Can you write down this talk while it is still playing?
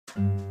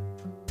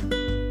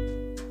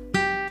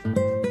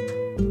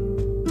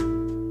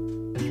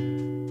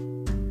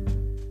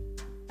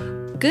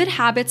Good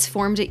habits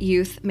formed at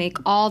youth make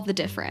all the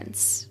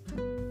difference.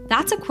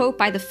 That's a quote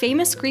by the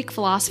famous Greek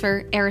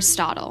philosopher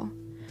Aristotle.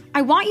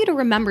 I want you to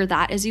remember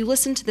that as you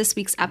listen to this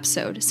week's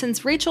episode,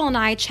 since Rachel and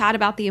I chat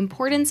about the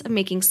importance of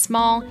making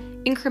small,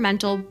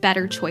 incremental,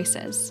 better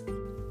choices.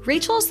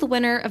 Rachel is the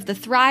winner of the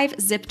Thrive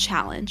Zip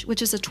Challenge,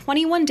 which is a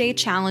 21-day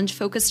challenge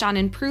focused on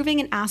improving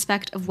an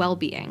aspect of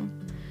well-being.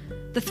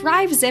 The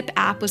Thrive Zip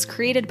app was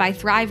created by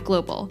Thrive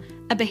Global,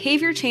 a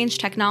behavior change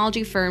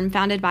technology firm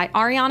founded by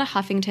Arianna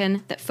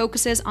Huffington that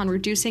focuses on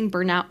reducing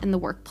burnout in the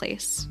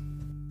workplace.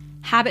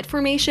 Habit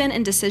formation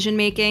and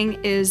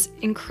decision-making is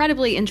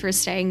incredibly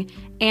interesting,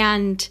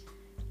 and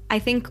I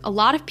think a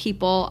lot of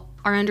people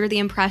are under the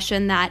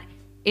impression that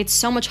it's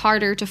so much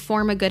harder to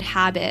form a good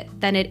habit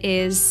than it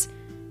is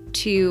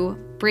to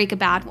break a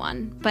bad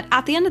one. But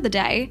at the end of the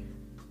day,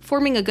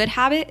 forming a good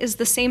habit is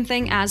the same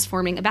thing as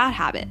forming a bad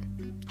habit.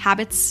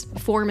 Habits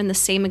form in the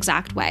same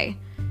exact way.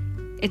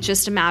 It's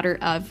just a matter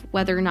of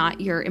whether or not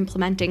you're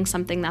implementing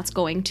something that's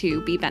going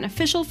to be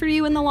beneficial for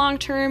you in the long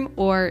term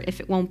or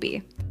if it won't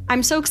be.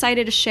 I'm so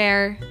excited to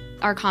share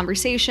our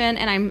conversation,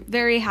 and I'm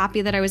very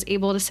happy that I was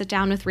able to sit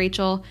down with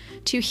Rachel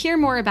to hear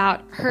more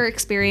about her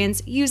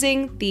experience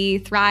using the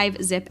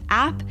Thrive Zip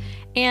app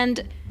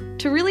and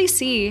to really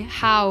see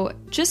how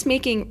just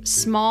making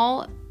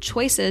small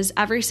choices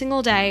every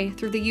single day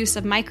through the use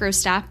of micro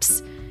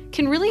steps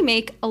can really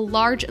make a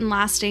large and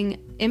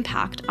lasting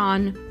impact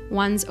on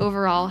one's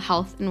overall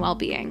health and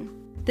well-being.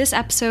 This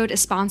episode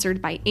is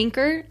sponsored by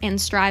Anchor and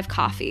Strive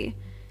Coffee.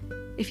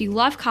 If you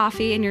love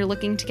coffee and you're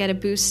looking to get a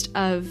boost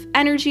of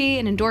energy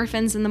and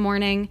endorphins in the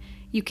morning,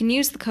 you can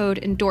use the code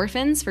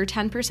ENDORPHINS for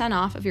 10%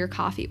 off of your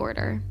coffee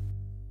order.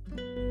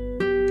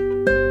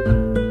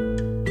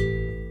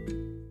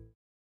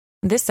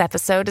 This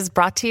episode is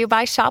brought to you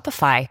by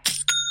Shopify.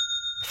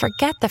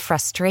 Forget the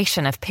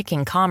frustration of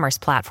picking commerce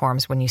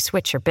platforms when you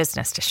switch your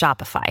business to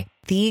Shopify,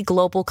 the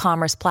global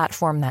commerce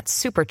platform that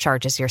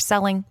supercharges your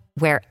selling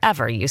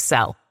wherever you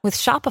sell. With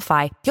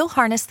Shopify, you'll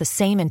harness the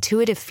same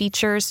intuitive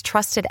features,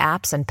 trusted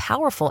apps, and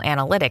powerful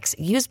analytics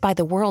used by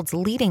the world's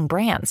leading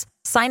brands.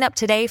 Sign up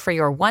today for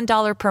your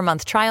 $1 per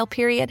month trial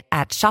period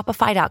at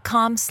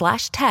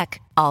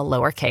shopify.com/tech, all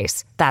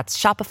lowercase. That's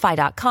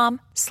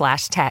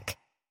shopify.com/tech.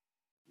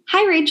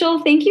 Hi, Rachel.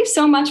 Thank you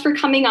so much for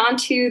coming on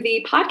to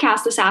the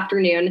podcast this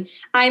afternoon.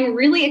 I'm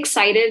really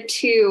excited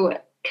to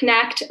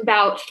connect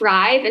about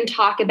Thrive and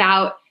talk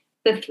about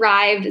the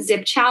Thrive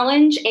Zip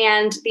Challenge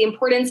and the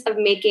importance of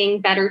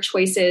making better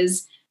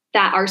choices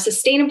that are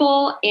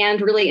sustainable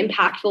and really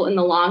impactful in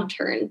the long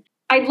term.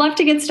 I'd love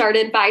to get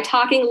started by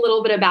talking a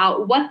little bit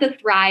about what the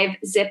Thrive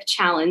Zip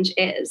Challenge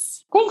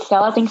is. Thanks,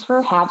 Stella. Thanks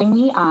for having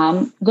me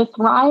on. The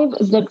Thrive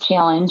Zip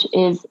Challenge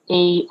is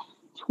a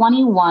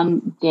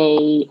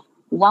 21-day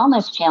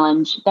wellness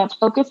challenge that's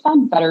focused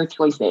on better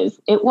choices.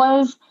 It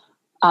was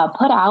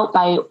put out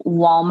by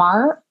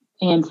Walmart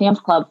and Sam's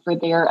Club for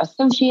their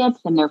associates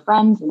and their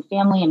friends and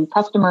family and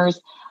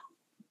customers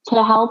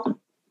to help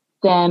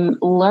them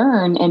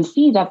learn and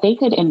see that they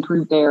could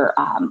improve their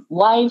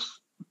life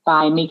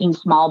by making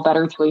small,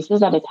 better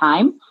choices at a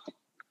time.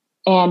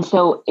 And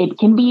so it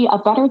can be a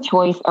better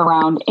choice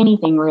around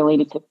anything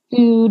related to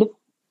food,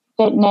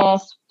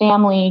 fitness,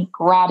 family,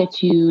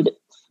 gratitude,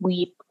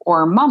 sleep,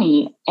 or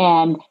money.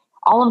 And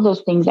all of those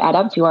things add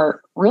up to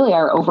our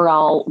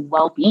overall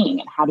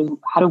well-being and how do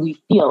we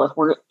feel if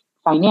we're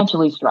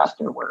financially stressed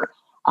or we're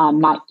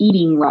not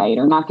eating right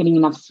or not getting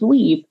enough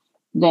sleep,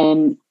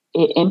 then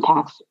it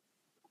impacts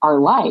our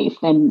life.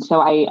 And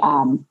so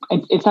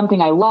it's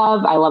something I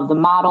love. I love the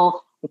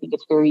model. I think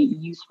it's very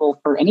useful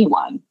for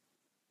anyone.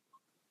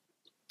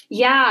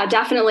 Yeah,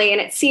 definitely.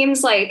 And it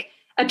seems like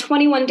a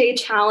 21-day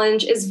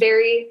challenge is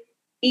very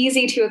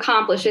easy to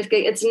accomplish.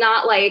 It's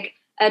not like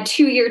a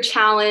 2-year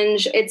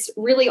challenge. It's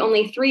really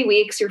only 3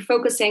 weeks. You're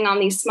focusing on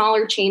these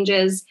smaller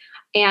changes,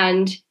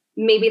 and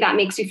maybe that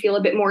makes you feel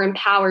a bit more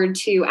empowered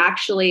to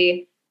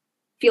actually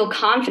feel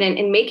confident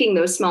in making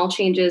those small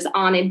changes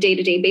on a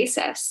day-to-day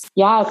basis.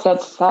 Yes,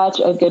 that's such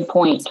a good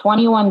point.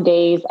 21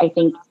 days, I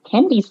think,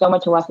 can be so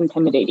much less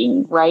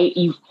intimidating, right?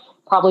 You've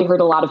probably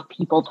heard a lot of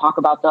people talk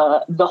about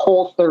the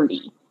whole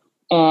 30,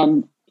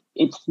 and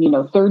it's,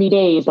 30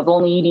 days of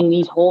only eating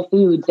these whole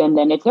foods. And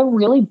then it's a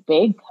really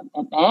big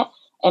commitment.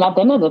 And at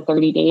the end of the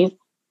 30 days,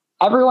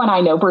 everyone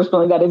I know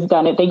personally that has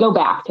done it, they go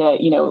back to,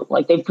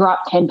 like they've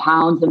dropped 10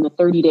 pounds in the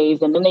 30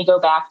 days, and then they go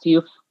back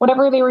to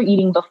whatever they were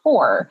eating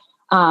before,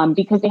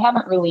 because they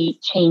haven't really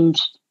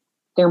changed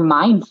their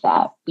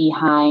mindset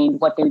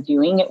behind what they're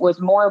doing. It was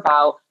more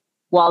about,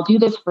 well, I'll do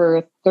this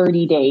for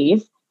 30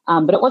 days,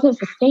 but it wasn't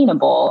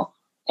sustainable.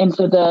 And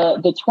so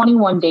the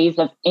 21 days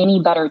of any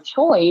better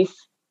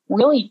choice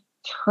really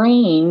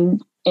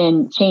trained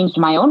and changed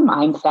my own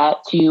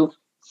mindset to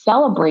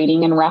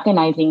celebrating and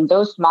recognizing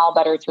those small,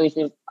 better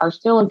choices are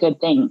still a good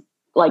thing.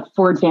 Like,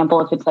 for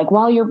example, if it's like,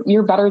 well,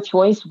 your better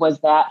choice was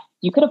that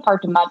you could have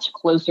parked much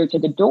closer to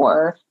the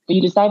door, but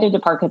you decided to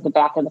park at the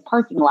back of the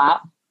parking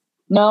lot,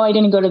 no, I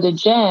didn't go to the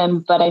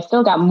gym, but I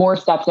still got more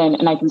steps in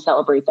and I can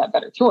celebrate that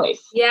better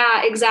choice.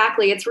 Yeah,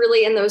 exactly. It's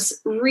really in those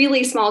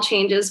really small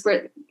changes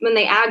where when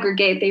they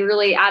aggregate, they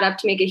really add up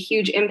to make a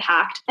huge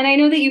impact. And I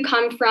know that you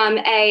come from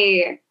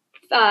an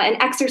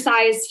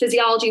exercise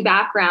physiology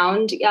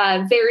background,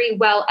 very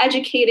well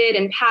educated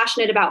and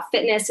passionate about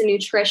fitness and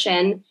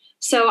nutrition.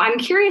 So I'm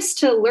curious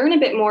to learn a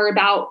bit more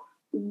about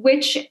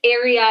which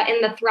area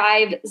in the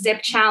Thrive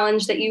Zip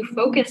Challenge that you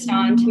focused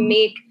on to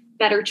make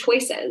better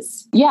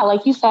choices. Yeah,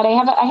 like you said, I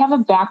have a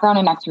background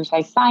in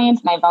exercise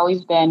science, and I've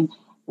always been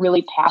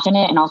really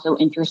passionate and also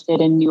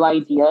interested in new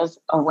ideas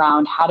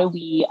around how do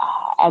we,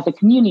 as a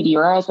community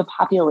or as a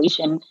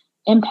population,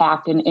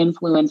 impact and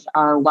influence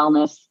our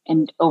wellness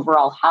and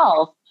overall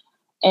health.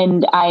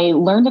 And I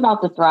learned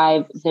about the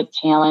Thrive Zip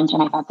Challenge,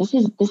 and I thought this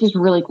is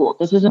really cool.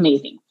 This is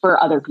amazing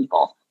for other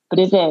people, but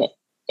is it?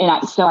 And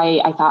I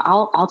thought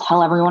I'll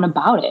tell everyone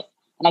about it,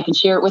 and I can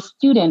share it with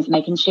students, and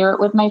I can share it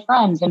with my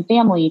friends and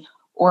family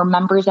or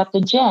members at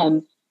the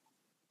gym.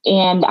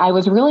 And I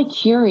was really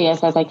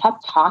curious as I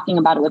kept talking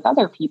about it with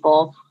other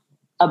people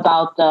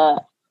about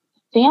the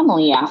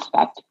family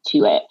aspect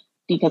to it,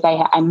 because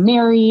I'm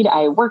married,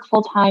 I work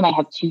full time, I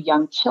have 2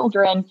 young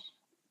children,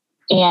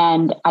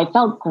 and I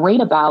felt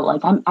great about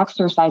like I'm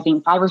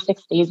exercising 5 or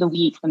 6 days a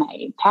week, and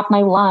I pack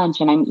my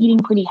lunch, and I'm eating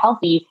pretty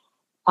healthy.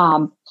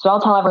 So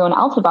I'll tell everyone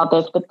else about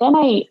this, but then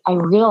I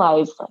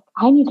realized like,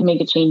 I need to make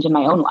a change in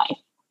my own life.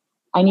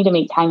 I need to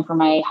make time for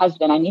my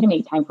husband. I need to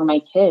make time for my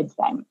kids.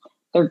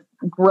 They're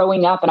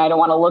growing up, and I don't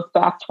want to look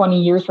back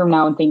 20 years from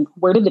now and think,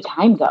 where did the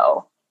time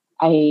go?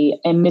 I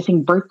am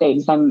missing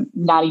birthdays. I'm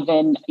not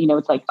even,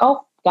 it's like,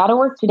 oh, got to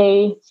work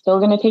today. Still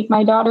going to take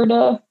my daughter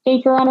to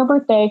bake her on her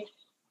birthday.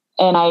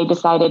 And I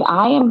decided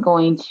I am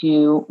going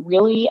to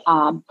really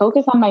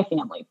focus on my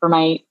family for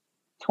my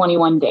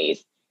 21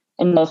 days.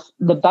 And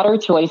the better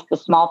choice, the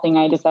small thing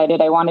I decided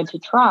I wanted to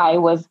try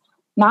was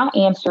not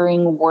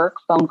answering work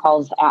phone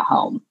calls at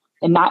home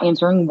and not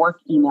answering work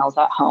emails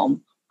at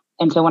home.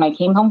 And so when I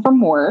came home from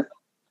work,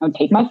 I would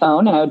take my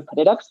phone and I would put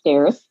it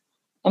upstairs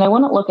and I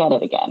wouldn't look at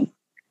it again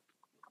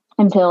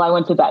until I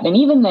went to bed. And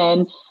even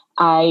then,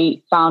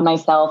 I found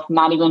myself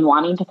not even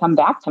wanting to come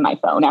back to my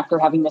phone after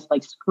having this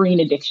like screen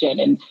addiction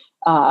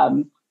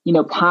and,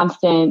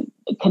 constant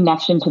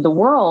connection to the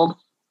world.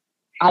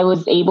 I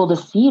was able to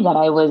see that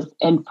I was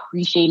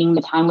appreciating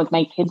the time with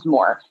my kids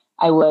more.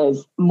 I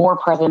was more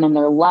present in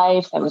their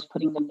lives. I was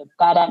putting them to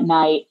bed at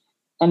night.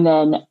 And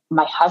then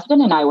my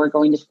husband and I were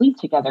going to sleep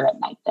together at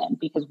night then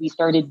because we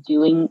started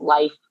doing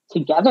life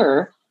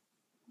together,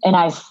 and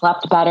I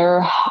slept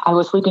better. I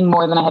was sleeping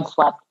more than I had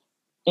slept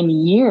in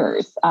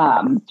years.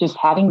 Just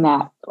having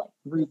that like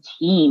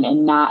routine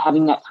and not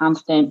having that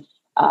constant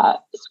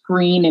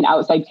screen and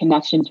outside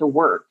connection to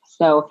work.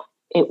 So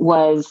it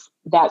was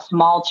that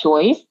small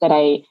choice that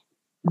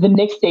the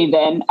next day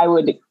then I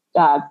would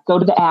go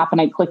to the app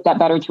and I clicked that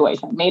better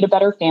choice. I made a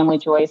better family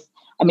choice.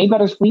 I made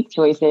better sleep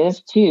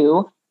choices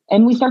too.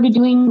 And we started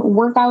doing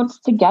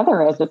workouts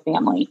together as a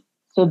family.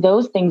 So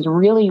those things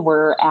really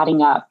were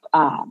adding up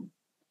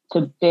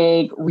to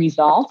big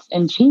results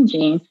and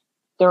changing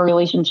the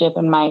relationship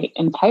in my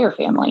entire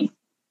family.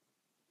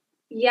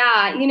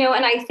 Yeah,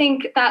 and I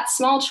think that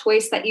small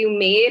choice that you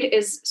made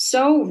is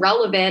so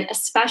relevant,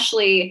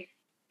 especially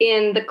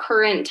in the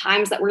current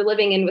times that we're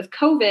living in with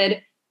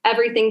COVID,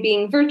 everything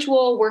being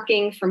virtual,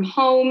 working from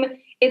home.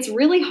 It's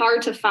really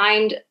hard to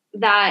find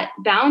that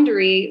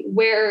boundary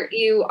where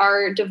you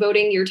are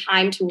devoting your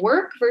time to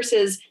work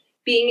versus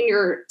being in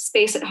your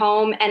space at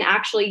home and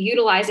actually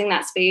utilizing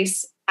that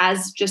space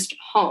as just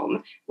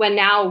home when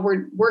now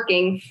we're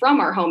working from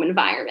our home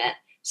environment.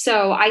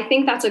 So I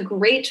think that's a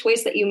great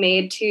choice that you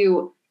made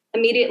to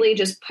immediately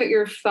just put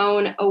your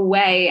phone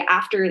away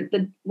after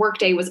the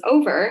workday was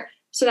over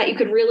so that you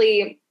could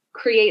really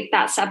create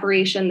that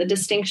separation, the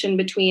distinction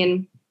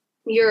between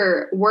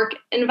your work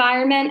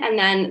environment and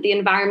then the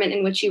environment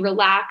in which you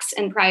relax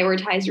and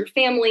prioritize your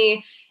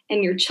family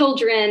and your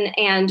children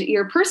and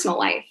your personal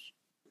life.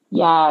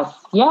 Yes.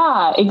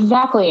 Yeah,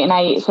 exactly.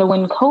 And so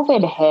when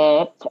COVID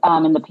hit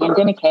and the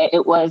pandemic hit,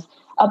 it was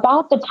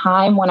about the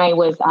time when I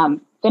was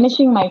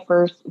finishing my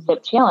first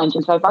Zip Challenge.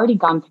 And so I've already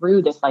gone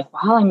through this, like,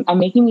 wow, I'm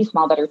making these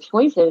small, better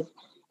choices.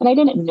 And I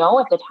didn't know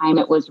at the time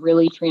it was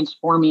really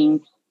transforming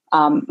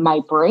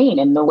my brain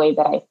and the way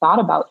that I thought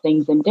about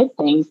things and did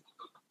things.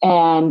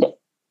 And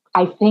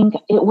I think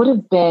it would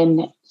have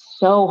been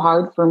so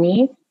hard for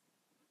me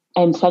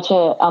and such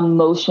an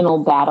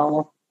emotional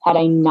battle had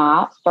I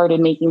not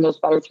started making those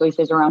better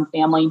choices around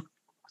family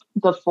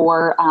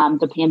before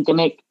the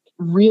pandemic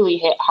really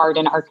hit hard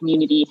in our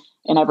community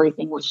and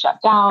everything was shut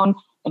down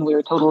and we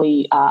were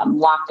totally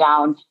locked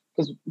down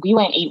because we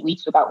went 8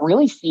 weeks without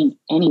really seeing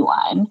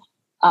anyone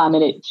and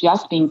it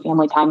just being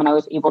family time. And I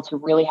was able to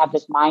really have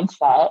this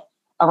mindset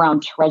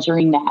around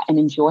treasuring that and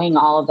enjoying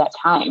all of that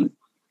time.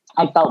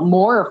 I felt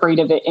more afraid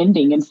of it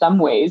ending in some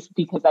ways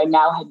because I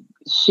now had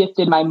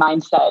shifted my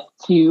mindset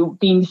to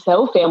being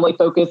so family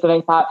focused that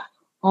I thought,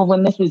 well,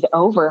 when this is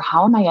over,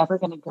 how am I ever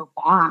going to go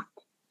back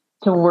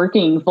to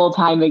working full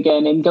time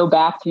again and go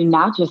back to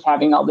not just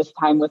having all this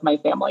time with my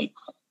family,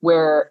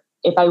 where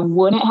if I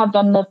wouldn't have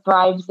done the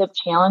Thrive Zip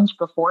Challenge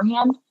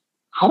beforehand,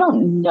 I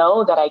don't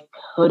know that I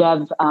could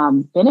have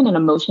been in an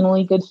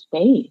emotionally good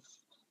space.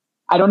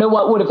 I don't know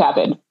what would have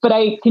happened, but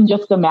I can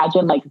just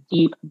imagine like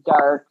deep,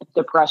 dark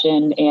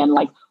depression and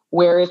like,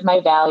 where is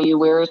my value?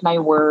 Where is my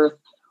worth?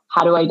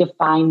 How do I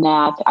define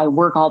that? I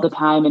work all the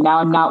time and now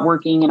I'm not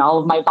working, and all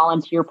of my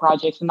volunteer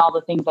projects and all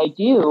the things I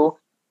do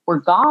were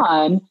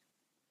gone.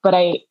 But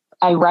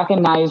I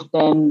recognized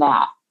then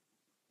that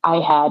I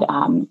had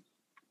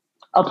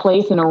a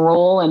place and a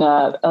role and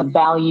a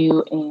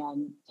value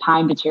and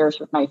time to cherish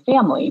with my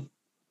family.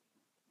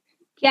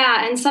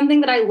 Yeah, and something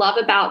that I love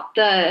about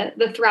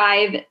the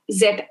Thrive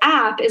Zip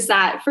app is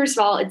that, first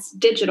of all, it's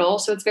digital,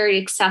 so it's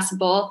very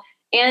accessible,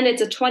 and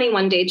it's a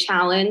 21-day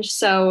challenge,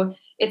 so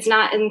it's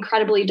not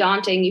incredibly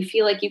daunting. You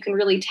feel like you can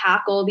really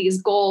tackle these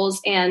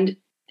goals and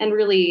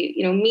really,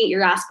 meet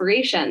your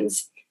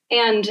aspirations.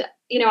 And,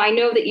 I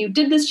know that you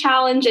did this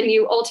challenge and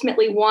you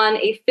ultimately won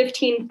a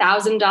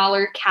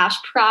 $15,000 cash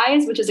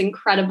prize, which is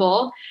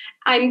incredible.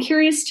 I'm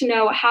curious to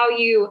know how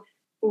you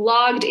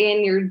logged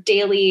in your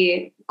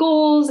daily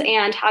goals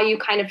and how you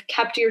kind of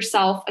kept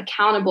yourself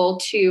accountable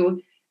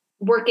to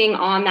working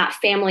on that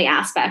family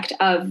aspect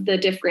of the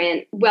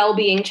different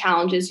well-being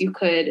challenges you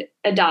could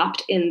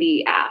adopt in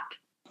the app.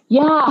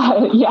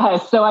 Yeah.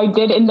 So I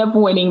did end up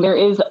winning. There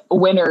is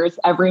winners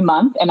every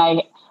month. And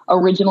I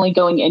originally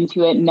going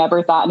into it,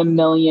 never thought in a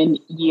million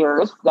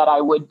years that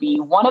I would be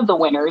one of the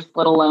winners,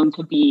 let alone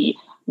to be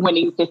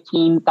winning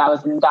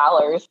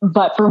 $15,000.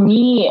 But for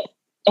me,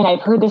 and I've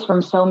heard this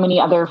from so many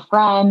other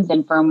friends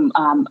and from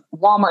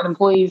Walmart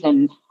employees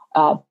and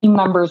team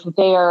members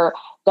there,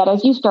 that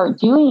as you start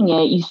doing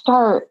it, you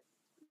start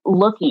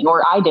looking,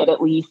 or I did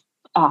at least,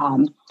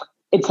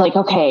 it's like,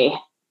 okay,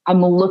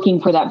 I'm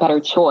looking for that better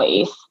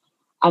choice.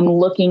 I'm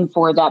looking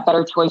for that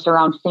better choice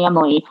around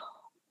family.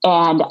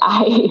 And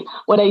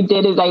what I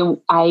did is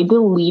I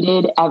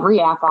deleted every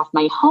app off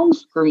my home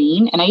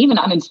screen, and I even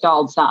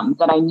uninstalled some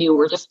that I knew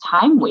were just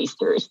time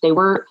wasters.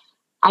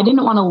 I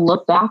didn't want to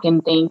look back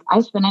and think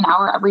I spend an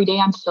hour every day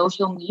on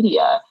social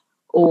media,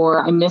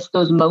 or I missed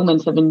those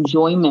moments of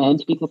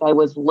enjoyment because I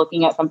was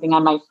looking at something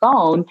on my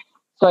phone.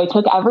 So I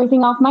took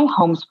everything off my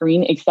home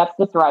screen except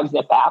the Thrive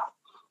Zip app.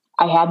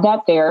 I had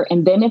that there.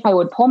 And then if I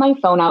would pull my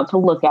phone out to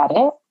look at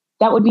it,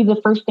 that would be the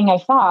first thing I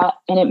saw.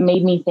 And it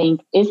made me think,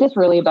 is this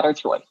really a better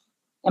choice?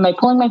 Am I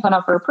pulling my phone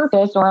out for a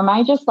purpose, or am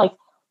I just like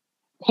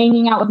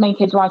hanging out with my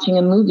kids watching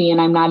a movie and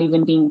I'm not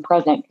even being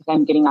present because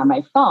I'm getting on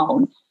my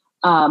phone?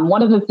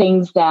 One of the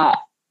things that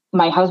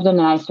my husband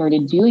and I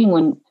started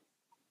doing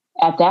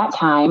at that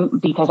time,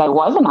 because I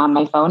wasn't on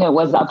my phone, it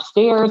was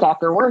upstairs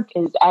after work,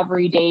 is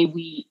every day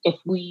if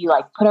we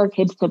like put our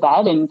kids to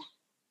bed, and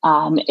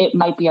it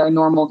might be our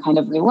normal kind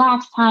of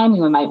relaxed time,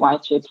 we might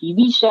watch a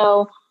TV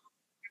show.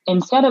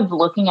 Instead of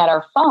looking at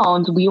our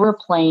phones, we were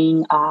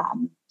playing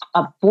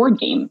a board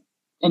game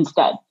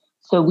instead.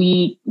 So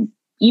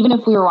even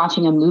if we were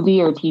watching a movie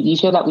or a TV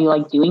show that we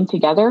like doing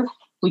together,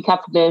 we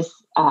kept this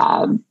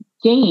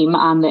game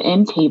on the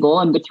end table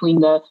and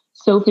between the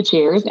sofa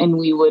chairs, and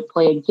we would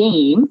play a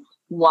game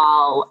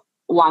while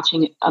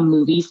watching a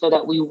movie so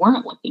that we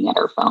weren't looking at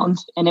our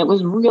phones. And it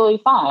was really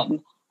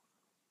fun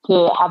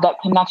to have that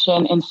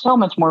connection and so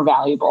much more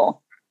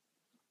valuable.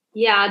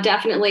 Yeah,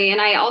 definitely.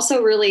 And I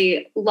also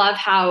really love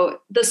how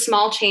the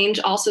small change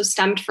also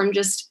stemmed from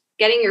just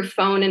getting your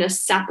phone in a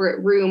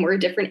separate room or a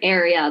different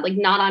area, like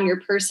not on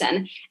your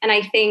person. And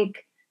I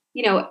think,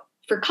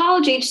 for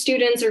college age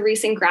students or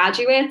recent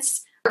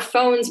graduates, our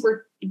phones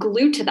were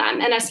glued to them.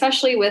 And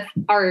especially with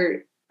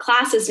our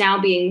classes now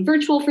being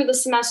virtual for the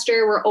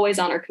semester, we're always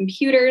on our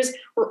computers,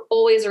 we're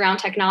always around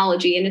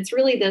technology. And it's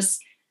really this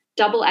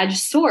double-edged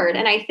sword.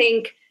 And I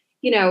think,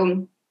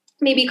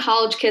 maybe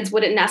college kids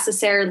wouldn't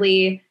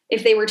necessarily,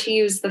 if they were to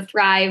use the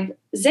Thrive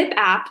Zip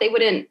app, they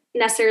wouldn't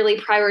necessarily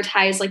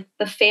prioritize like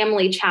the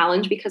family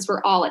challenge because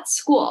we're all at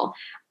school.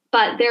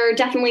 But there are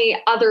definitely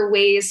other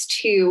ways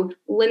to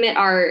limit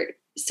our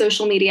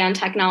social media and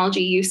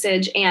technology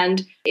usage.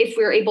 And if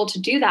we're able to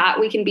do that,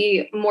 we can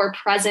be more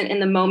present in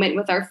the moment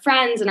with our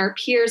friends and our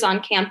peers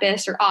on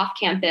campus or off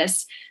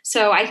campus.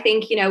 So I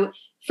think,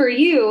 for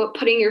you,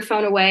 putting your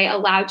phone away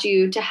allowed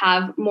you to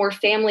have more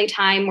family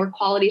time, more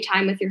quality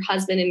time with your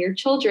husband and your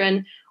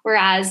children.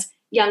 Whereas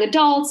young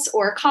adults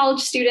or college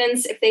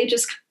students, if they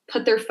just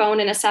put their phone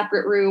in a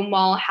separate room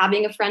while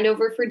having a friend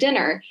over for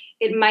dinner,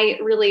 it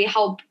might really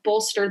help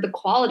bolster the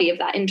quality of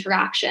that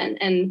interaction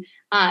and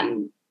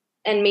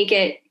make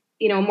it,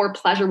 a more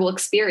pleasurable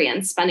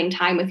experience spending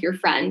time with your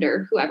friend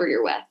or whoever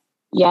you're with.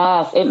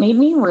 Yes, it made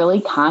me really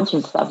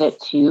conscious of it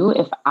too.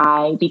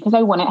 Because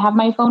I wouldn't have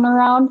my phone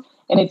around,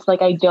 and it's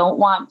like, I don't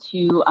want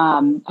to,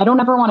 I don't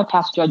ever want to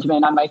pass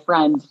judgment on my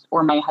friends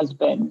or my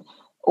husband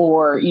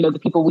or, the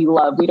people we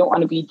love. We don't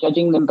want to be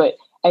judging them. But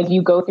as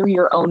you go through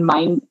your own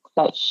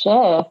mindset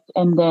shift,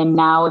 and then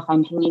now if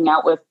I'm hanging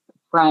out with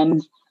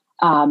friends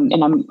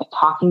and I'm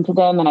talking to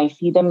them and I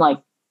see them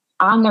like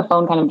on their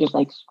phone, kind of just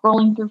like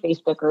scrolling through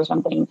Facebook or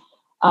something,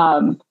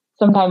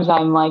 sometimes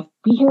I'm like,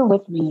 be here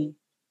with me.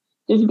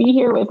 Just be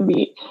here with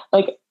me.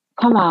 Like,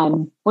 come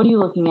on, what are you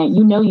looking at?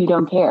 You know you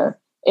don't care.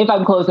 If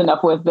I'm close enough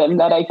with them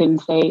that I can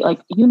say,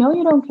 like, you know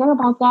you don't care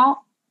about that.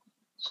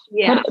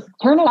 Yeah.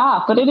 Turn it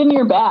off. Put it in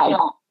your bag.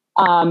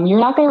 You're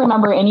not going to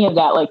remember any of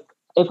that. Like,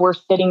 if we're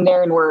sitting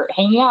there and we're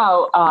hanging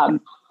out,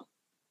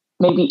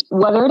 maybe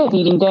whether it is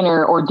eating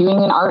dinner or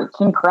doing an arts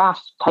and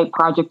crafts type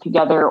project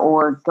together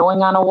or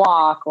going on a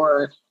walk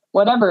or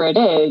whatever it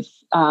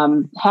is,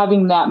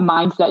 having that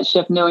mindset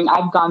shift, knowing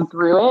I've gone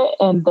through it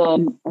and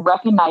then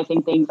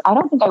recognizing things I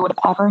don't think I would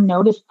have ever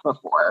noticed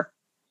before.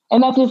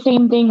 And that's the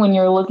same thing when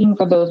you're looking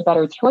for those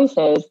better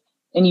choices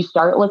and you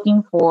start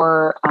looking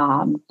for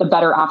the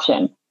better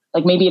option.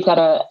 Like maybe it's at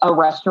a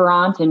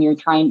restaurant and you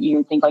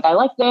think like, I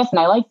like this and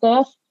I like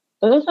this,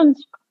 but this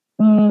one's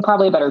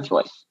probably a better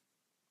choice.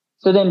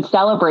 So then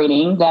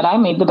celebrating that I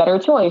made the better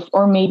choice,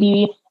 or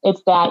maybe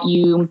it's that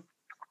you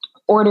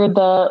ordered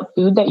the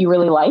food that you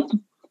really liked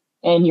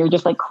and you're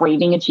just like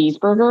craving a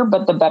cheeseburger,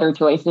 but the better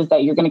choice is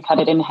that you're going to cut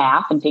it in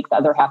half and take the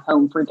other half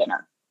home for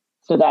dinner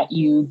so that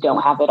you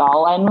don't have it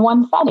all in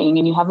one setting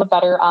and you have a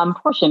better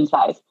portion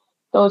size.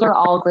 Those are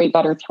all great,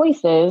 better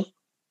choices,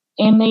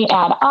 and they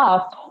add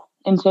up.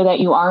 And so that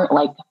you aren't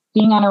like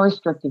being on a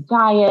restrictive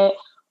diet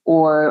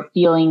or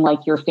feeling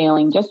like you're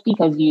failing just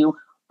because you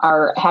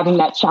are having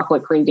that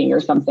chocolate craving or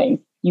something.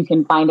 You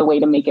can find a way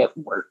to make it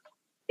work.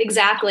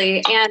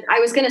 Exactly. And I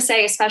was going to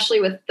say, especially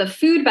with the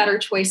food better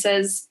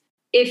choices,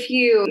 if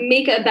you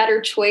make a better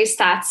choice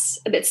that's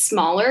a bit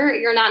smaller,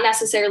 you're not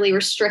necessarily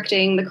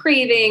restricting the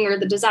craving or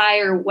the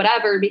desire or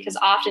whatever, because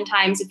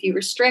oftentimes if you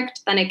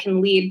restrict, then it can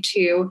lead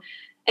to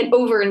an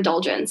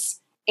overindulgence.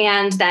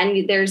 And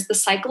then there's the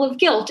cycle of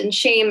guilt and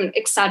shame,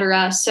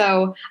 etc.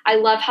 So I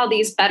love how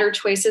these better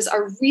choices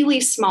are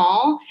really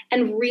small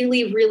and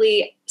really,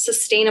 really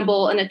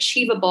sustainable and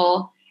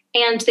achievable.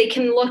 And they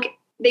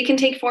can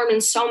take form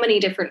in so many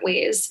different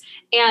ways.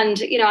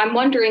 And, I'm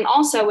wondering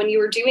also, when you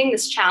were doing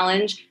this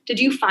challenge, did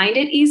you find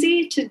it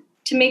easy to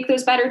make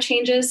those better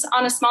changes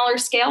on a smaller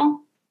scale?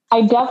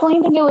 I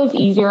definitely think it was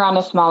easier on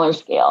a smaller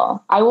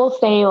scale. I will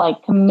say,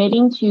 like,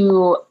 committing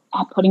to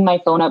putting my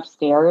phone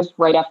upstairs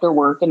right after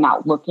work and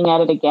not looking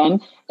at it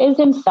again is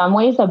in some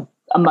ways a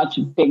much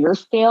bigger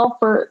scale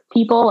for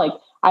people. Like,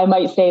 I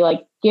might say,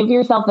 like, give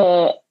yourself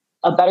a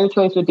better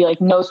choice would be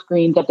like no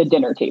screens at the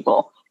dinner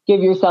table.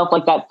 Give yourself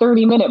like that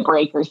 30-minute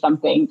break or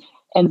something,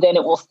 and then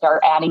it will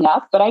start adding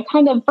up. But I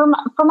kind of,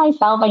 for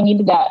myself, I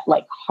needed that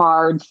like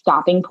hard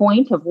stopping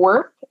point of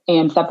work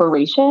and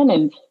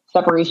separation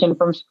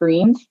from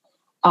screens.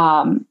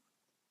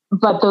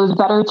 But those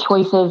better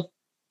choices,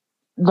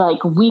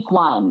 like week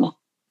 1,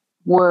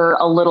 were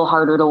a little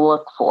harder to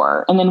look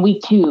for. And then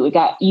week 2, it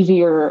got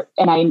easier.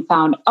 And I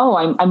found,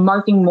 I'm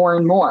marking more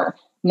and more.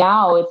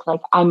 Now it's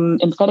like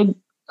instead of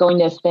going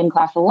to a spin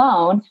class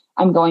alone,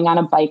 I'm going on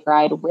a bike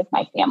ride with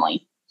my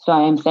family. So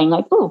I am saying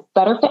like, ooh,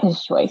 better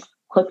fitness choice,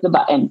 click the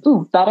button.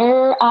 Ooh,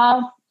 better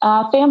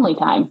family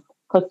time,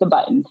 click the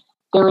button.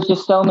 There was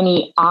just so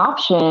many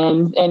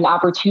options and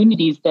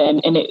opportunities then,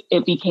 and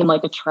it became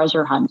like a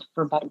treasure hunt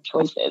for better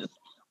choices,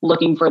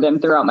 looking for them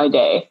throughout my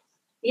day.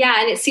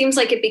 Yeah, and it seems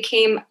like it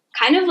became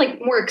kind of like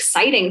more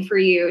exciting for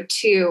you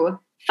to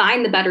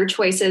find the better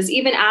choices,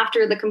 even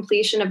after the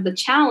completion of the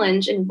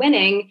challenge and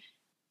winning.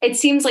 It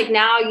seems like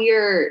now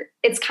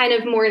it's kind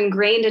of more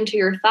ingrained into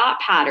your thought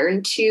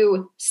pattern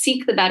to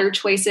seek the better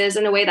choices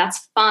in a way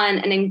that's fun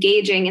and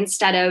engaging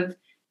instead of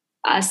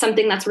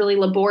something that's really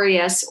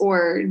laborious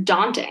or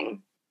daunting.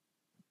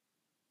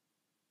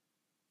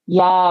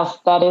 Yes,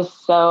 that is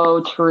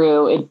so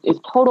true. It's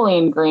totally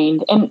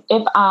ingrained. And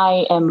if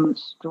I am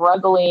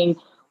struggling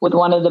with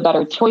one of the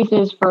better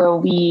choices for a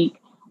week,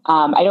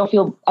 I don't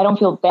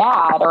feel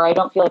bad, or I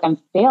don't feel like I'm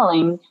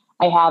failing.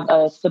 I have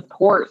a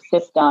support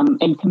system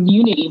and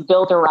community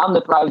built around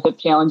the Thrive Zip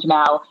Challenge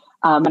now.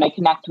 And I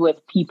connect with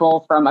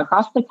people from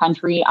across the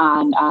country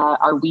on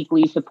our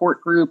weekly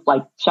support group,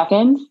 like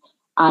check-ins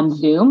on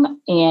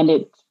Zoom.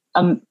 And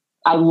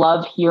I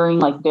love hearing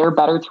like their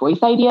better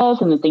choice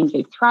ideas and the things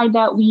they've tried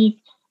that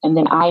week. And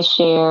then I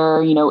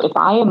share, if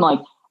I am like,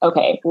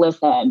 okay,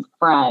 listen,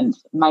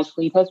 friends, my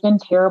sleep has been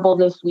terrible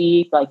this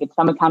week. Like, it's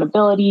some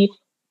accountability,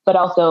 but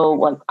also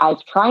like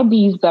I've tried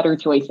these better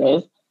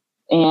choices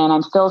and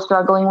I'm still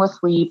struggling with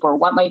sleep, or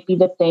what might be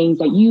the things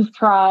that you've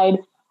tried.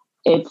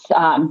 It's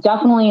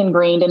definitely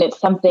ingrained, and it's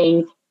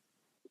something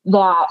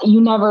that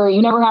you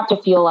never have to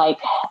feel like,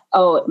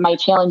 oh, my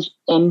challenge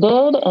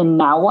ended and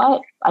now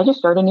what? I just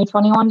started a new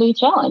 21-day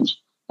challenge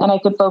and I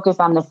could focus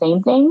on the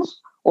same things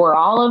or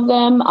all of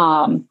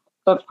them.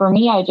 But for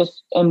me, I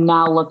just am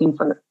now looking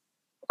for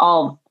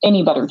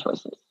any better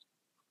choices.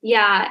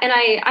 Yeah. And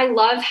I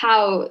love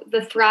how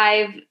the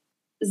Thrive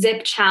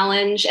Zip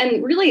Challenge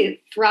and really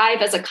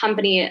Thrive as a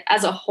company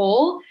as a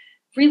whole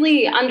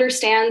really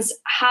understands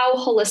how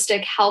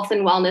holistic health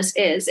and wellness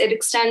is. It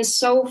extends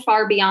so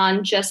far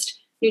beyond just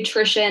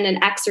nutrition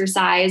and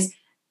exercise.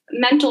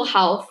 Mental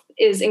health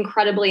is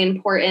incredibly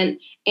important,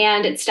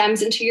 and it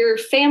stems into your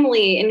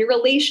family and your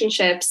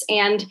relationships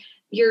and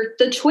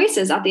the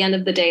choices at the end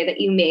of the day that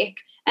you make.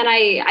 And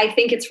I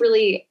think it's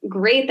really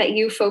great that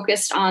you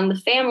focused on the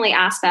family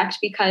aspect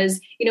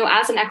because,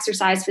 as an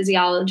exercise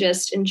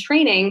physiologist in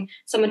training,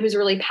 someone who's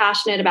really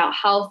passionate about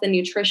health and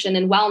nutrition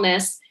and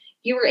wellness,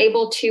 you were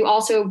able to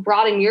also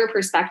broaden your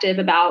perspective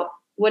about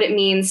what it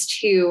means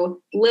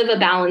to live a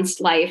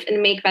balanced life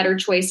and make better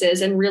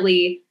choices and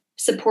really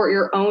support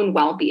your own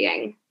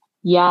well-being.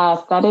 Yes,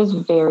 that is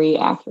very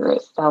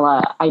accurate,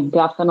 Stella.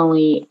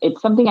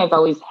 It's something I've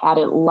always had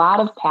a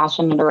lot of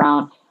passion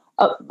around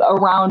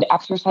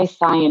exercise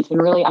science and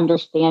really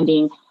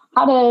understanding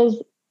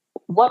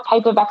what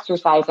type of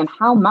exercise and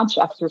how much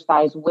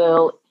exercise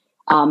will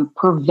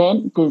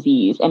prevent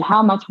disease and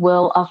how much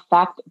will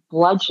affect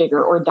blood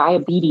sugar or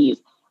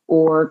diabetes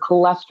or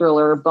cholesterol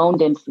or bone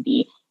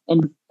density,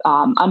 and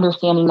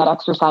understanding that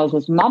exercise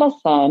is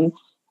medicine,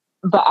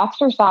 but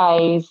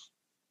exercise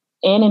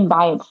in and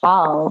by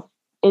itself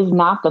is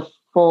not the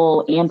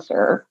full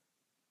answer.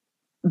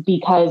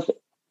 Because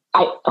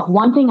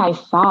one thing I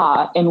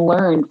saw and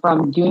learned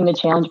from doing the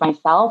challenge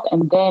myself,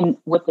 and then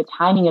with the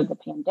timing of the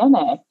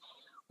pandemic,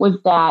 was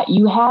that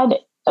you had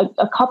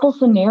a couple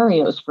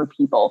scenarios for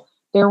people.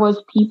 There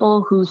was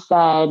people who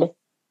said,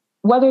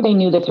 whether they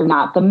knew this or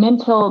not, the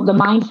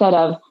mindset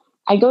of,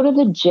 I go to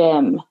the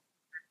gym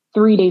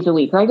 3 days a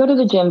week, or I go to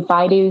the gym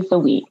 5 days a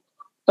week,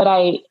 but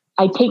I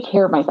take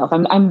care of myself.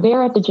 I'm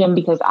there at the gym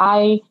because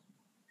I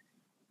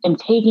am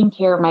taking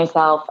care of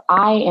myself.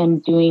 I am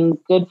doing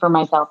good for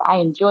myself. I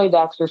enjoy the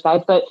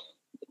exercise, but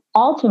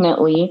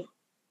ultimately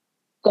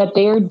that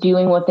they're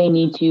doing what they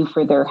need to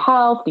for their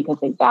health because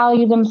they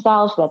value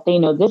themselves, that they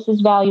know this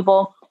is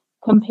valuable,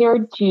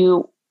 compared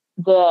to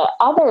the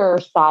other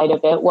side of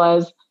it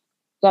was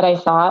that I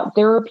saw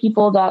there were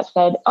people that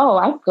said, oh,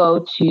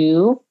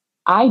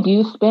 I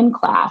do spin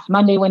class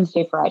Monday,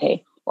 Wednesday,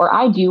 Friday, or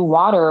I do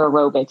water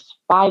aerobics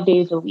 5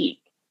 days a week.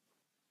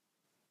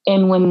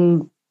 And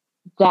when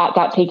that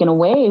got taken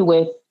away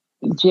with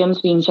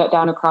gyms being shut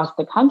down across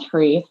the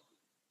country,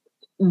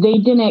 they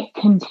didn't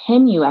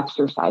continue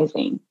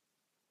exercising.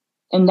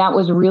 And that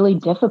was really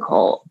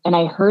difficult. And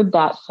I heard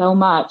that so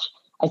much.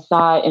 I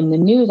saw it in the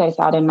news. I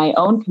saw it in my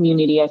own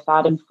community. I saw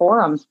it in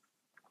forums.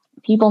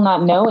 People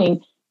not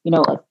knowing,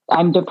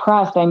 I'm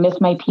depressed. I miss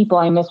my people.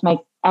 I miss my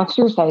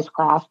exercise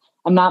class.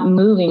 I'm not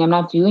moving. I'm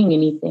not doing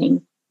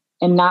anything.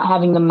 And not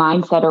having the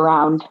mindset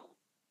around,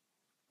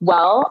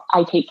 well,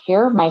 I take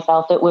care of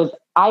myself. It was,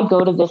 I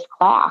go to this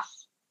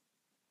class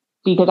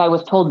because I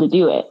was told to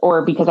do it,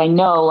 or because I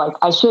know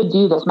I should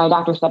do this. My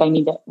doctor said I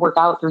need to work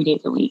out 3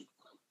 days a week.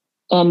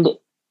 And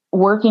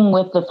working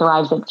with the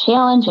Thrive Zip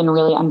Challenge and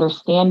really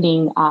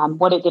understanding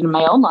what it did in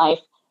my own life,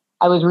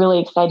 I was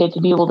really excited to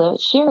be able to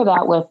share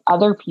that with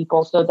other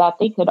people so that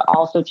they could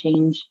also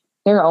change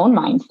their own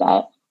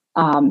mindset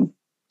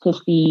to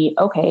see,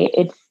 okay,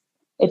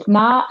 it's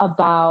not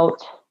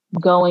about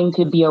going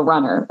to be a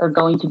runner or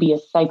going to be a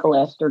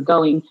cyclist or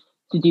going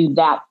to do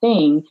that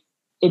thing.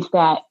 It's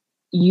that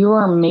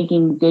you're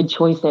making good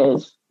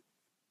choices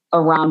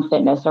around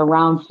fitness,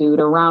 around food,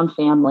 around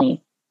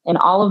family, and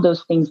all of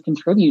those things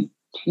contribute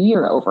to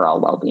your overall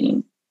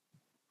well-being.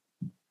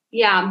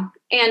 Yeah.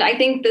 And I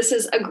think this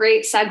is a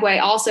great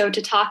segue also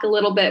to talk a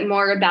little bit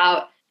more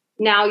about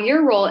now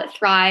your role at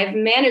Thrive,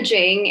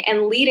 managing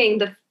and leading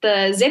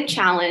the Zip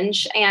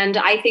Challenge. And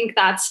I think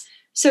that's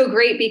so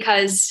great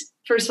because,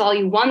 first of all,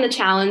 you won the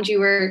challenge. You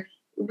were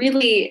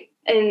really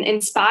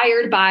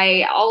inspired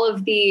by all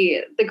of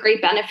the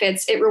great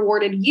benefits it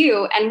rewarded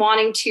you and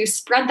wanting to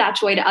spread that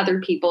joy to other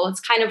people. It's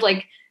kind of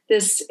like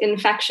this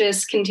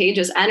infectious,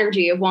 contagious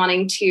energy of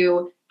wanting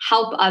to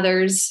help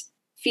others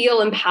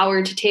feel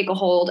empowered to take a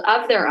hold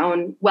of their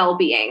own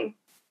well-being.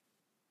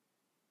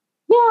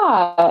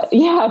 Yeah,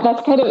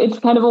 it's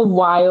kind of a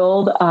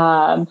wild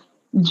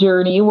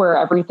journey where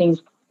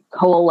everything's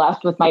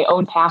coalesced with my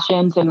own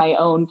passions and my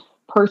own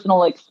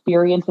personal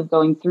experience of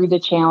going through the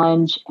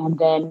challenge, and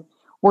then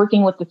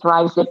working with the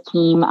Thrive Zip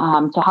team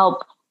to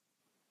help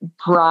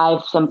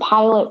drive some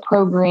pilot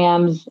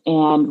programs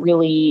and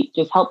really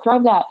just help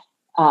drive that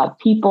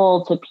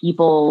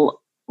people-to-people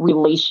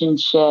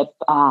relationship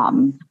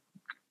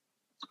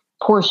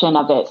portion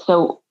of it.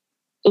 So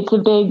it's a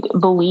big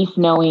belief,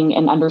 knowing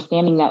and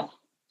understanding that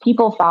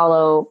people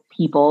follow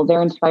people.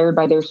 They're inspired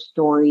by their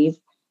stories.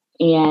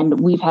 And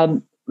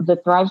the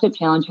Thrive Zip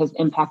Challenge has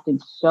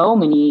impacted so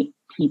many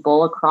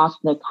people across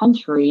the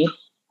country.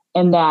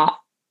 And that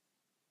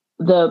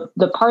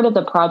the part of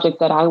the project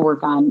that I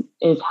work on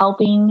is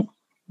helping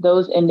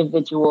those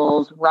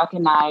individuals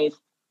recognize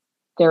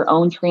their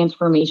own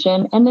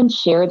transformation and then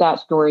share that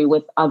story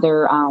with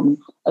other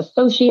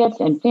associates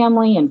and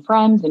family and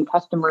friends and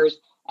customers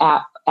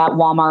at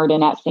Walmart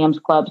and at Sam's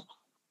Club.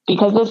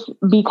 Because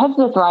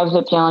the Thrive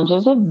Zip Challenge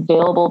is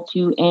available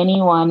to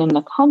anyone in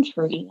the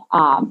country,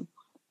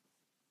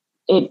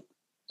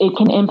 it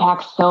can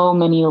impact so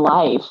many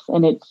lives,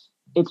 and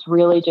it's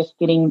really just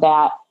getting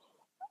that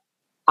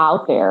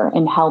out there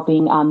and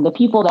helping the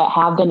people that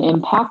have been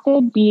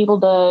impacted be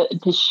able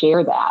to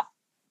share that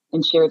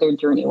and share their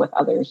journey with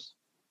others.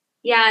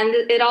 Yeah, and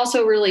it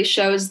also really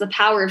shows the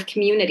power of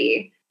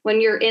community.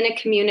 when you're in a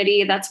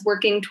community that's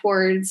working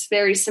towards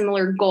very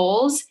similar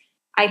goals,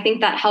 I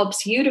think that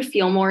helps you to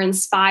feel more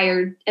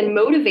inspired and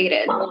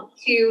motivated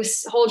to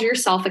hold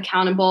yourself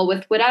accountable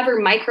with whatever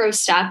micro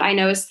step. I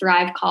know as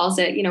Thrive calls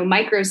it,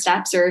 micro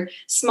steps or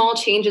small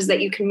changes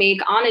that you can make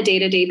on a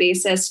day-to-day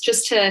basis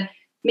just to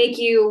make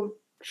you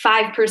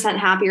 5%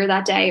 happier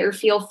that day or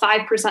feel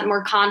 5%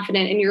 more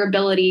confident in your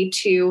ability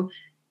to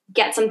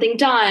get something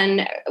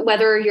done,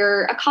 whether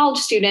you're a college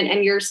student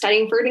and you're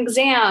studying for an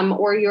exam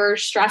or you're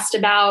stressed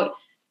about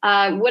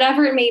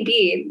whatever it may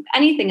be,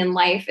 anything in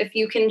life. If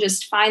you can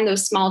just find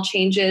those small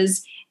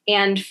changes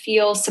and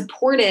feel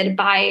supported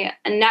by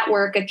a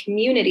network, a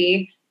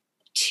community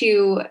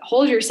to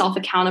hold yourself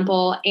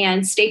accountable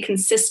and stay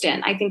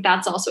consistent, I think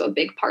that's also a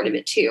big part of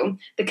it too.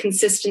 The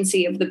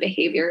consistency of the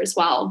behavior as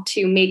well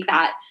to make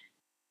that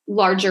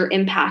larger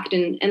impact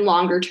and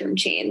longer term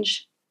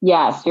change.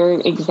 Yes, you're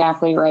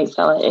exactly right.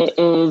 So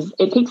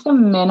it takes a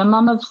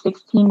minimum of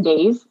 16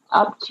 days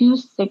up to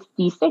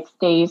 66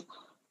 days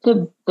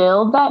to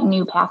build that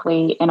new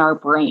pathway in our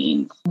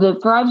brains. The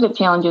Thrive Zip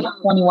Challenge is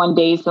 21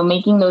 days. So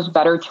making those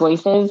better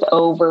choices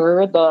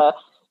over the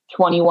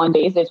 21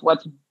 days is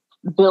what's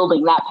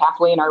building that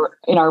pathway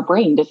in our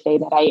brain to say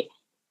that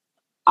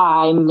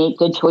I make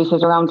good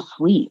choices around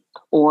sleep,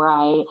 or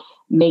I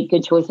make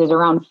good choices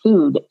around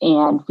food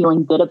and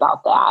feeling good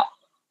about that.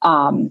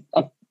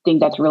 I think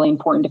that's really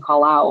important to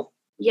call out.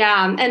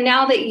 Yeah. And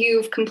now that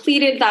you've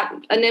completed that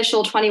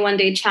initial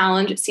 21-day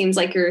challenge, it seems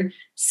like you're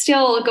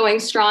still going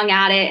strong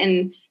at it.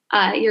 And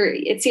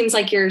it seems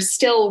like you're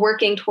still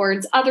working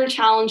towards other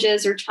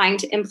challenges or trying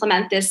to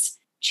implement this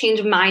change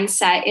of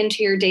mindset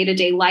into your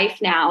day-to-day life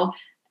now.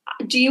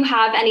 Do you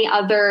have any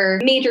other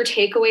major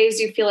takeaways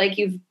you feel like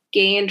you've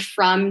gained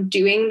from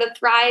doing the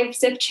Thrive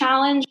Zip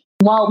Challenge?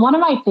 Well, one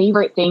of my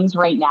favorite things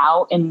right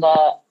now in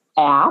the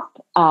app,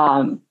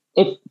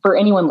 if for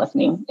anyone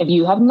listening, if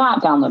you have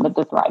not downloaded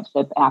the Thrive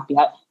Zip app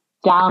yet,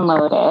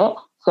 download it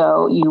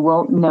so you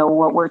won't know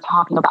what we're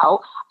talking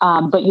about.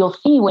 But you'll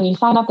see when you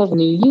sign up as a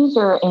new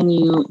user and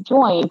you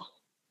join,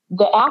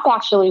 the app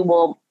actually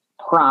will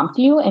prompt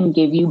you and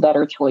give you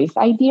better choice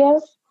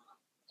ideas.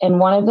 And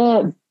one of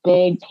the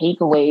big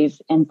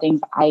takeaways and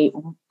things I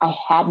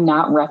had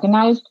not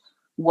recognized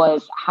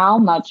was how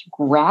much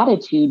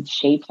gratitude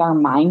shapes our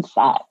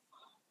mindset.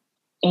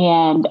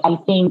 And I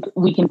think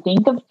we can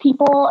think of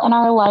people in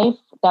our life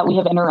that we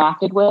have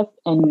interacted with,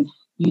 and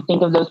you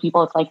think of those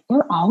people, it's like,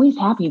 they're always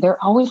happy.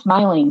 They're always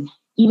smiling,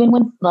 even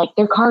when like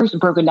their car is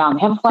broken down,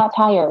 they have a flat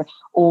tire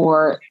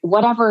or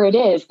whatever it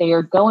is, they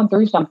are going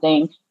through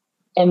something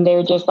and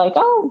they're just like,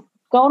 oh,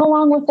 going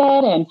along with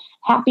it and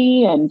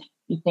happy. And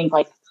you think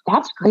like,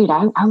 that's great.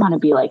 I want to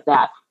be like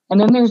that. And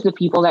then there's the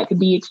people that could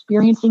be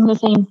experiencing the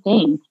same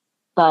thing,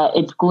 but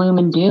it's gloom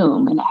and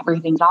doom and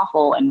everything's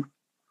awful. And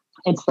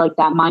it's like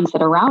that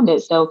mindset around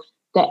it. So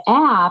the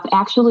app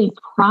actually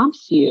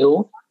prompts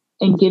you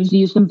and gives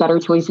you some better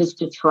choices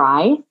to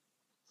try.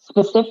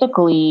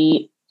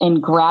 Specifically in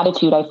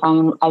gratitude, I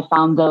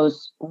found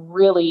those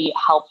really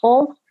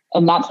helpful.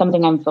 And that's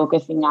something I'm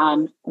focusing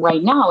on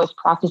right now is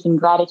practicing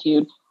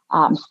gratitude,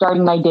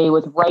 starting my day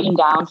with writing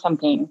down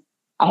something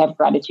I have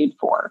gratitude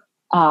for.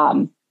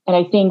 And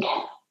I think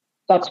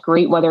that's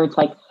great, whether it's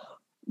like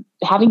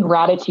having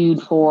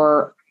gratitude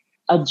for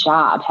a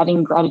job,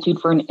 having gratitude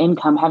for an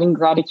income, having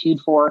gratitude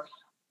for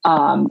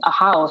a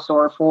house,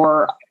 or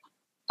for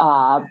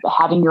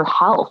having your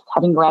health,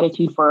 having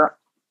gratitude for,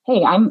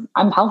 hey,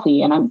 I'm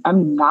healthy and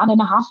I'm not in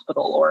a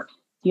hospital or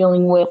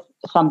dealing with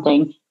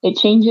something. It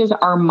changes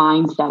our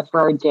mindset for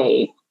our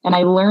day. And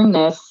I learned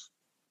this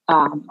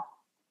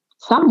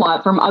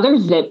somewhat from other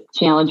Zip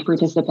Challenge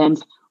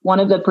participants. One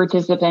of the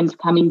participants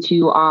coming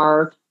to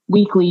our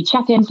weekly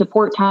check-in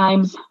support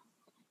times,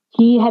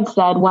 he had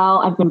said, well,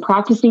 I've been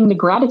practicing the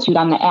gratitude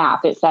on the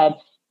app. It said,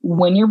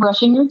 when you're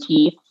brushing your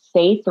teeth,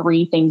 say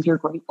 3 things you're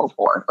grateful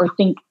for, or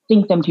think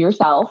them to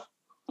yourself.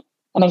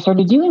 And I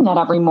started doing that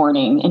every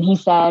morning. And he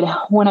said,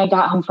 when I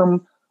got home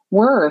from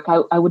work,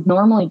 I would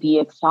normally be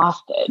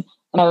exhausted.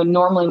 And I would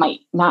normally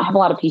might not have a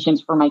lot of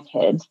patience for my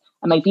kids.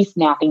 I might be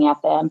snapping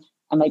at them.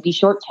 I might be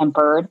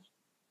short-tempered.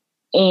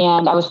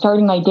 And I was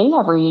starting my day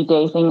every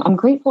day saying, I'm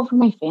grateful for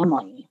my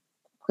family,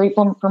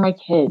 grateful for my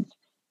kids.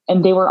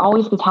 And they were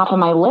always the top of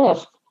my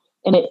list.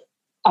 And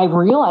I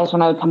realized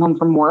when I would come home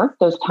from work,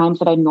 those times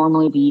that I'd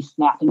normally be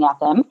snapping at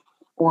them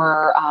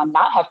or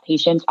not have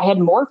patience, I had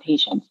more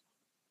patience.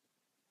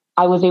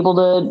 I was able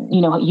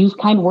to, use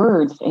kind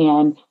words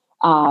and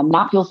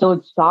not feel so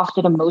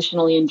exhausted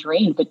emotionally and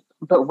drained,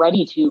 but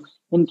ready to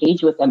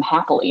engage with them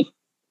happily.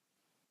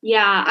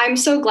 Yeah, I'm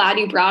so glad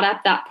you brought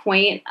up that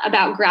point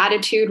about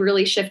gratitude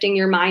really shifting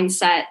your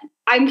mindset.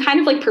 I'm kind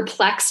of like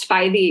perplexed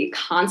by the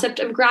concept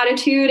of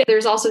gratitude.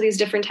 There's also these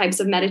different types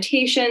of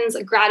meditations,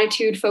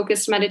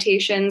 gratitude-focused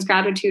meditations,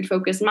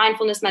 gratitude-focused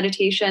mindfulness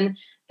meditation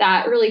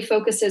that really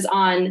focuses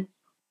on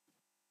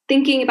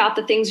thinking about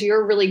the things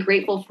you're really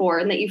grateful for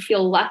and that you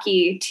feel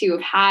lucky to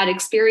have had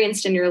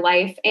experienced in your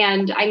life.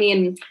 And I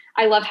mean,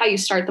 I love how you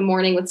start the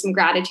morning with some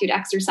gratitude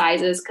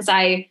exercises because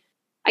I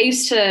I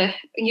used to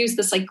use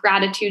this like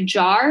gratitude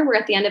jar where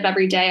at the end of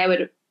every day I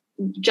would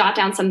jot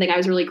down something I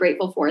was really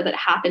grateful for that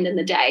happened in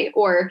the day,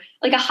 or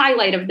like a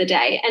highlight of the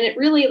day. And it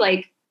really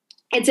like,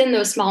 it's in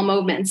those small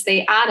moments,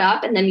 they add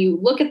up. And then you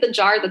look at the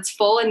jar that's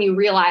full and you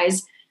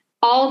realize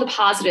all the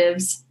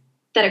positives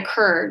that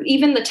occur.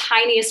 Even the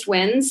tiniest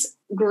wins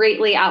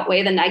greatly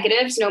outweigh the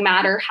negatives, no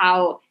matter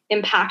how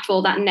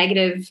impactful that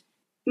negative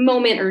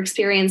moment or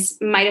experience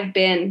might have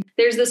been.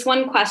 There's this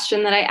one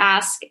question that I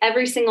ask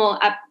every single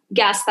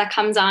guest that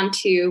comes on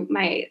to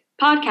my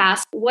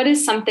podcast. What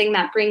is something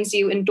that brings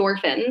you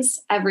endorphins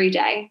every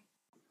day?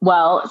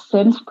 Well,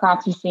 since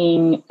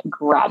practicing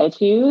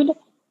gratitude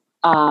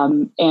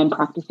and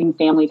practicing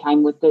family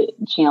time with the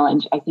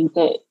challenge, I think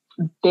the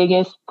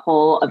biggest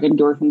pull of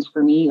endorphins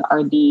for me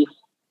are the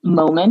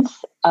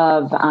moments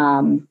of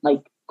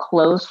like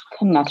close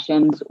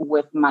connections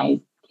with my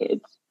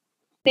kids.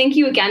 Thank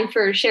you again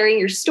for sharing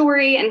your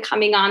story and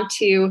coming on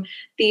to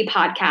the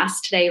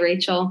podcast today,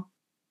 Rachel.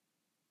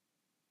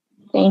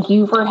 Thank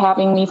you for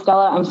having me,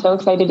 Stella. I'm so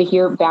excited to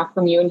hear back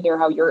from you and hear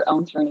how your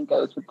own journey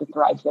goes with the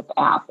ThriveZip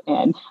app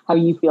and how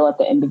you feel at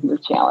the end of your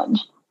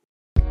challenge.